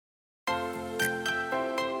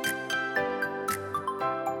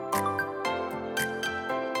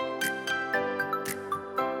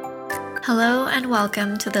Hello and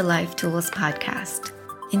welcome to the Life Tools podcast.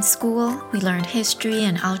 In school, we learned history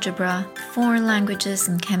and algebra, foreign languages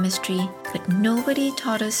and chemistry, but nobody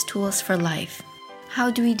taught us tools for life.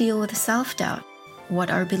 How do we deal with self-doubt?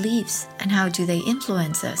 What are beliefs and how do they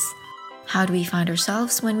influence us? How do we find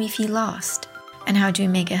ourselves when we feel lost? And how do we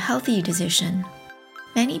make a healthy decision?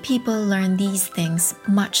 Many people learn these things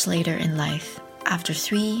much later in life, after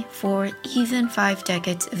 3, 4, even 5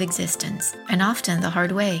 decades of existence, and often the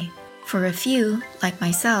hard way. For a few, like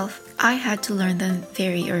myself, I had to learn them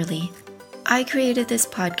very early. I created this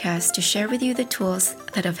podcast to share with you the tools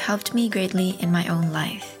that have helped me greatly in my own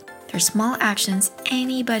life. They're small actions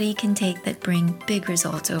anybody can take that bring big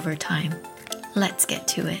results over time. Let's get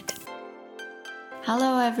to it.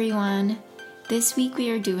 Hello everyone! This week we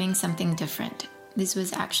are doing something different. This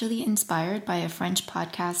was actually inspired by a French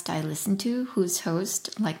podcast I listen to, whose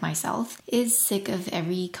host, like myself, is sick of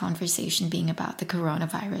every conversation being about the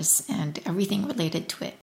coronavirus and everything related to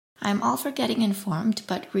it. I'm all for getting informed,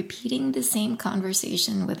 but repeating the same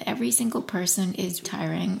conversation with every single person is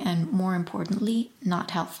tiring and, more importantly,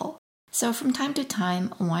 not helpful. So from time to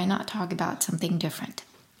time, why not talk about something different?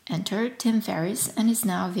 Enter Tim Ferriss and his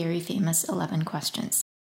now very famous 11 questions.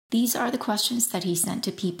 These are the questions that he sent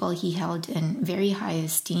to people he held in very high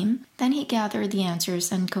esteem. Then he gathered the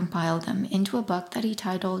answers and compiled them into a book that he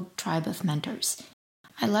titled Tribe of Mentors.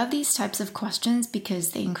 I love these types of questions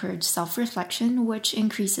because they encourage self-reflection, which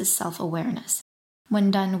increases self-awareness.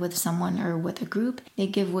 When done with someone or with a group, they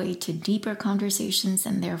give way to deeper conversations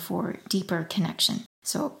and therefore deeper connection.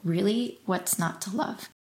 So really, what's not to love?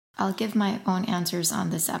 I'll give my own answers on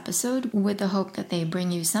this episode with the hope that they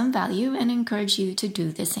bring you some value and encourage you to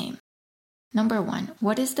do the same. Number 1,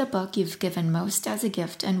 what is the book you've given most as a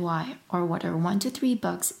gift and why? Or what are 1 to 3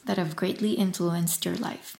 books that have greatly influenced your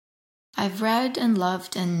life? I've read and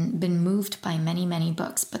loved and been moved by many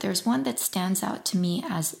books, but there's one that stands out to me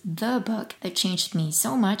as the book that changed me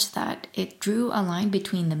so much that it drew a line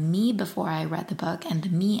between the me before I read the book and the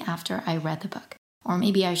me after I read the book. Or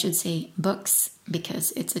maybe I should say books,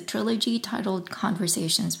 because it's a trilogy titled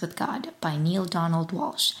Conversations with God by Neale Donald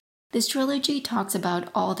Walsch. This trilogy talks about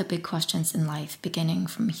all the big questions in life, beginning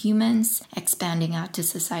from humans, expanding out to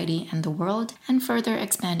society and the world, and further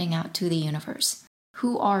expanding out to the universe.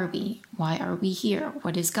 Who are we? Why are we here?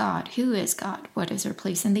 What is God? Who is God? What is our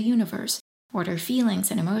place in the universe? What are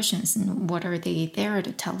feelings and emotions, and what are they there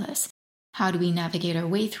to tell us? How do we navigate our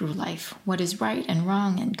way through life? What is right and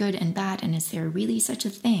wrong and good and bad, and is there really such a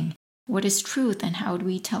thing? What is truth and how do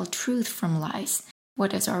we tell truth from lies?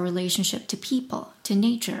 What is our relationship to people, to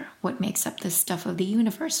nature? What makes up the stuff of the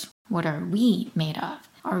universe? What are we made of?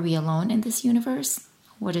 Are we alone in this universe?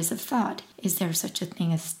 What is a thought? Is there such a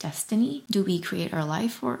thing as destiny? Do we create our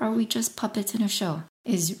life or are we just puppets in a show?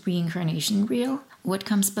 Is reincarnation real? What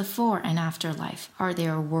comes before and after life? Are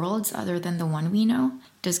there worlds other than the one we know?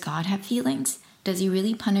 Does God have feelings? Does he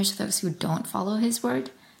really punish those who don't follow his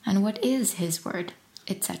word? And what is his word?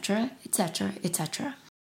 Etc., etc., etc.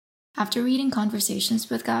 After reading Conversations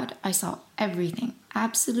with God, I saw everything,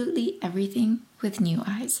 absolutely everything, with new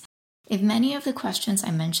eyes. If many of the questions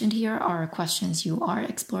I mentioned here are questions you are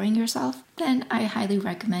exploring yourself, then I highly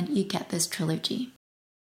recommend you get this trilogy.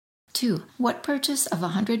 2. What purchase of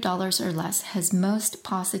 $100 or less has most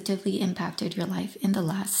positively impacted your life in the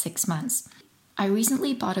last 6 months? I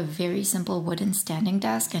recently bought a very simple wooden standing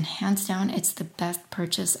desk and hands down it's the best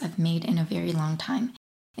purchase I've made in a very long time.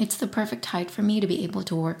 It's the perfect height for me to be able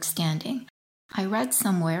to work standing. I read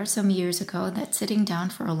somewhere some years ago that sitting down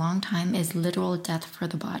for a long time is literal death for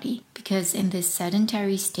the body because in this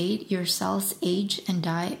sedentary state your cells age and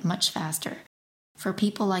die much faster. For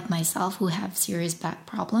people like myself who have serious back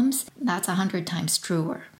problems, that's 100 times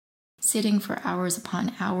truer. Sitting for hours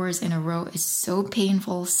upon hours in a row is so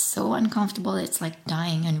painful, so uncomfortable, it's like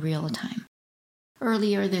dying in real time.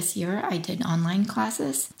 Earlier this year, I did online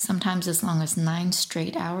classes, sometimes as long as 9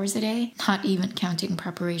 straight hours a day, not even counting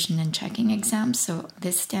preparation and checking exams, so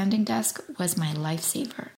this standing desk was my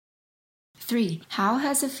lifesaver. 3. How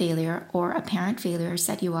has a failure or apparent failure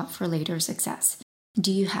set you up for later success?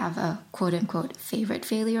 Do you have a quote-unquote favorite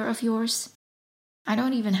failure of yours? I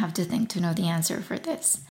don't even have to think to know the answer for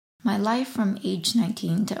this. My life from age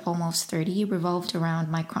 19 to almost 30 revolved around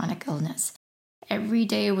my chronic illness. Every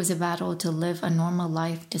day was a battle to live a normal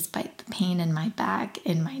life despite the pain in my back,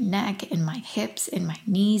 in my neck, in my hips, in my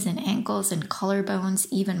knees and ankles and collarbones,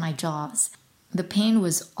 even my jaws. The pain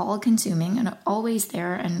was all-consuming and always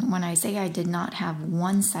there, and when I say I did not have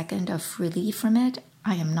 1 second of relief from it,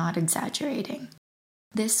 I am not exaggerating.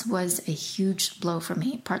 This was a huge blow for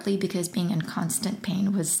me, partly because being in constant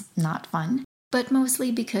pain was not fun, but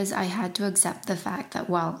mostly because I had to accept the fact that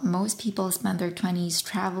while most people spend their 20s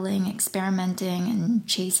traveling, experimenting, and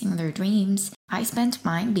chasing their dreams, I spent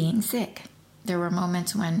mine being sick. There were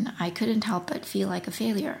moments when I couldn't help but feel like a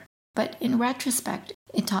failure. But in retrospect,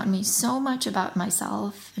 it taught me so much about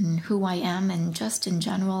myself and who I am and just in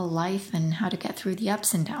general life and how to get through the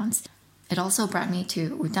ups and downs. It also brought me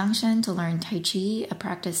to Wudangshen to learn Tai Chi, a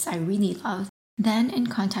practice I really love. Then in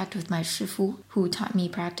contact with my Shifu, who taught me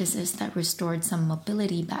practices that restored some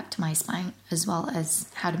mobility back to my spine, as well as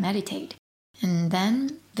how to meditate. And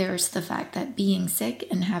then there's the fact that being sick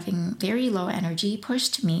and having very low energy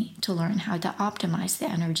pushed me to learn how to optimize the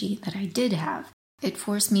energy that I did have. It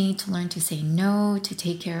forced me to learn to say no, to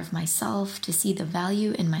take care of myself, to see the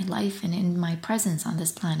value in my life and in my presence on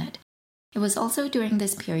this planet. It was also during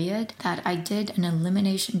this period that I did an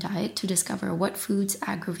elimination diet to discover what foods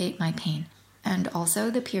aggravate my pain. And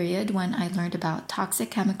also the period when I learned about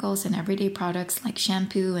toxic chemicals in everyday products like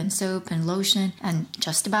shampoo and soap and lotion and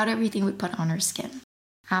just about everything we put on our skin.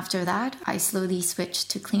 After that, I slowly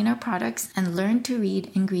switched to cleaner products and learned to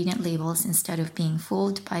read ingredient labels instead of being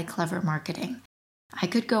fooled by clever marketing. I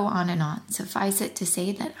could go on and on. Suffice it to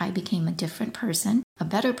say that I became a different person, a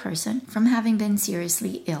better person, from having been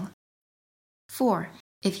seriously ill. 4.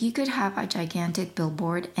 If you could have a gigantic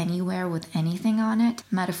billboard anywhere with anything on it,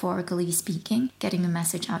 metaphorically speaking, getting a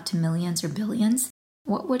message out to millions or billions,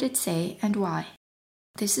 what would it say and why?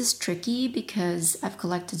 This is tricky because I've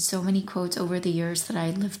collected so many quotes over the years that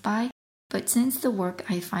I live by, but since the work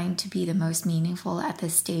I find to be the most meaningful at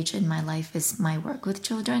this stage in my life is my work with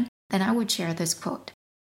children, then I would share this quote.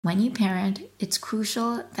 When you parent, it's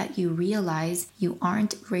crucial that you realize you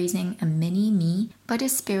aren't raising a mini-me, but a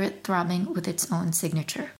spirit throbbing with its own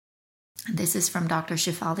signature. This is from Dr.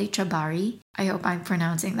 Shefali Chhabari, I hope I'm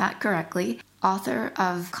pronouncing that correctly, author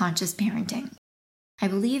of Conscious Parenting. I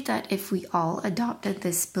believe that if we all adopted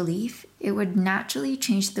this belief, it would naturally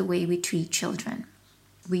change the way we treat children.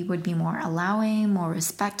 We would be more allowing, more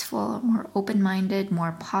respectful, more open-minded,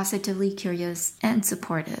 more positively curious, and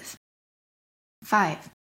supportive. 5.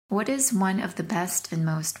 What is one of the best and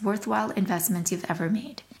most worthwhile investments you've ever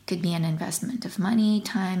made? It could be an investment of money,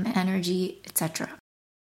 time, energy, etc.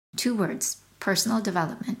 2 words, personal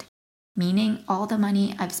development, meaning all the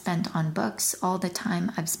money I've spent on books, all the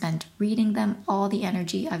time I've spent reading them, all the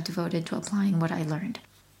energy I've devoted to applying what I learned.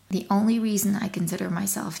 The only reason I consider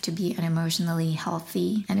myself to be an emotionally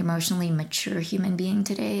healthy and emotionally mature human being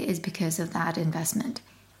today is because of that investment.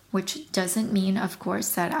 Which doesn't mean, of course,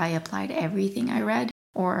 that I applied everything I read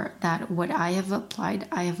or that what I have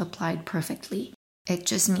applied perfectly. It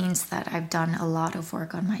just means that I've done a lot of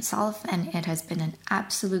work on myself and it has been an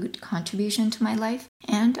absolute contribution to my life,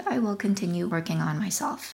 and I will continue working on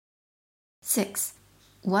myself. 6.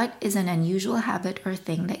 What is an unusual habit or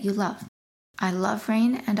thing that you love? I love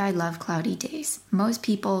rain and I love cloudy days. Most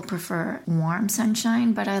people prefer warm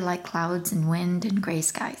sunshine, but I like clouds and wind and gray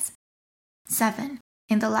skies. 7.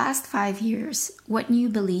 In the last 5 years, what new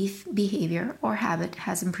belief, behavior, or habit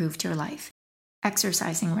has improved your life?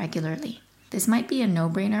 Exercising regularly. This might be a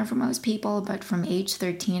no-brainer for most people, but from age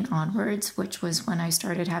 13 onwards, which was when I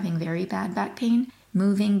started having very bad back pain,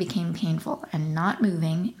 moving became painful, and not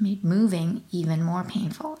moving made moving even more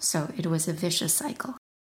painful, so it was a vicious cycle.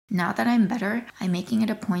 Now that I'm better, I'm making it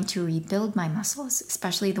a point to rebuild my muscles,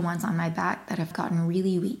 especially the ones on my back that have gotten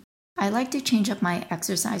really weak. I like to change up my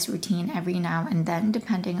exercise routine every now and then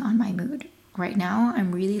depending on my mood. Right now,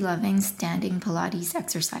 I'm really loving standing Pilates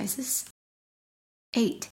exercises.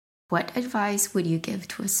 8. What advice would you give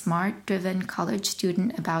to a smart, driven college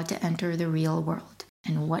student about to enter the real world?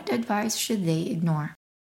 And what advice should they ignore?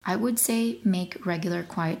 I would say make regular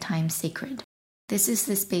quiet time sacred. This is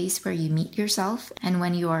the space where you meet yourself, and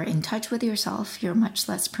when you are in touch with yourself, you're much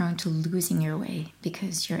less prone to losing your way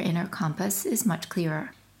because your inner compass is much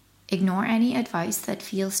clearer. Ignore any advice that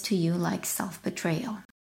feels to you like self-betrayal.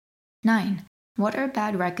 9. What are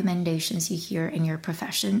bad recommendations you hear in your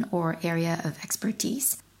profession or area of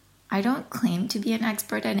expertise? I don't claim to be an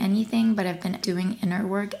expert at anything, but I've been doing inner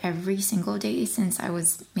work every single day since I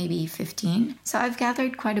was maybe 15, so I've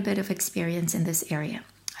gathered quite a bit of experience in this area.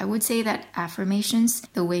 I would say that affirmations,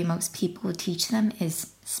 the way most people teach them,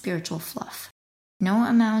 is spiritual fluff. No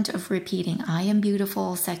amount of repeating I am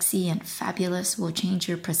beautiful, sexy, and fabulous will change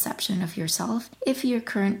your perception of yourself if your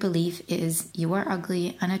current belief is you are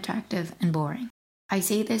ugly, unattractive, and boring. I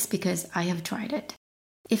say this because I have tried it.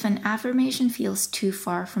 If an affirmation feels too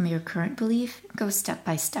far from your current belief, go step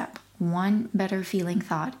by step, one better feeling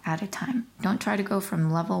thought at a time. Don't try to go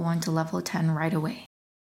from level 1 to level 10 right away.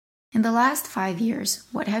 In the last 5 years,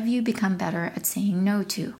 what have you become better at saying no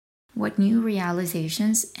to? What new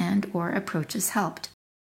realizations and/or approaches helped?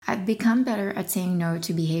 I've become better at saying no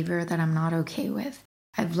to behavior that I'm not okay with.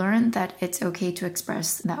 I've learned that it's okay to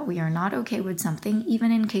express that we are not okay with something,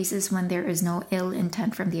 even in cases when there is no ill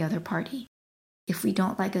intent from the other party. If we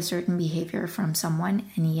don't like a certain behavior from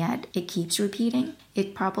someone and yet it keeps repeating,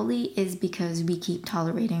 it probably is because we keep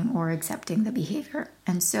tolerating or accepting the behavior.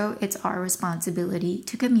 And so it's our responsibility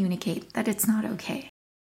to communicate that it's not okay.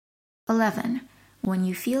 11. When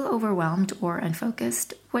you feel overwhelmed or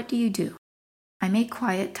unfocused, what do? I make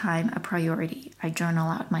quiet time a priority. I journal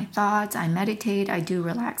out my thoughts, I meditate, I do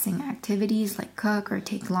relaxing activities like cook or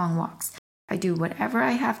take long walks. I do whatever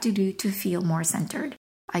I have to do to feel more centered.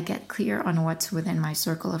 I get clear on what's within my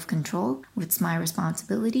circle of control, what's my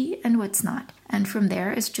responsibility, and what's not. And from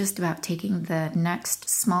there, it's just about taking the next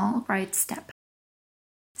small right step.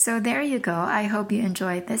 So there you go. I hope you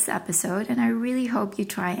enjoyed this episode, and I really hope you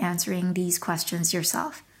try answering these questions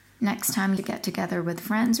yourself. Next time you get together with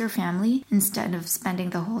friends or family, instead of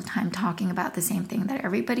spending the whole time talking about the same thing that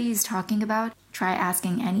everybody is talking about, try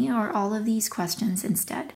asking any or all of these questions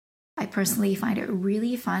instead. I personally find it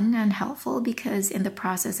really fun and helpful because in the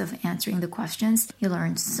process of answering the questions, you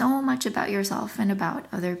learn so much about yourself and about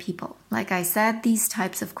other people. Like I said, these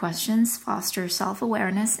types of questions foster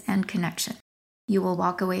self-awareness and connection. You will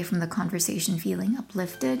walk away from the conversation feeling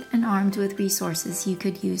uplifted and armed with resources you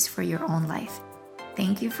could use for your own life.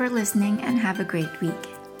 Thank you for listening and have a great week.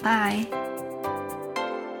 Bye!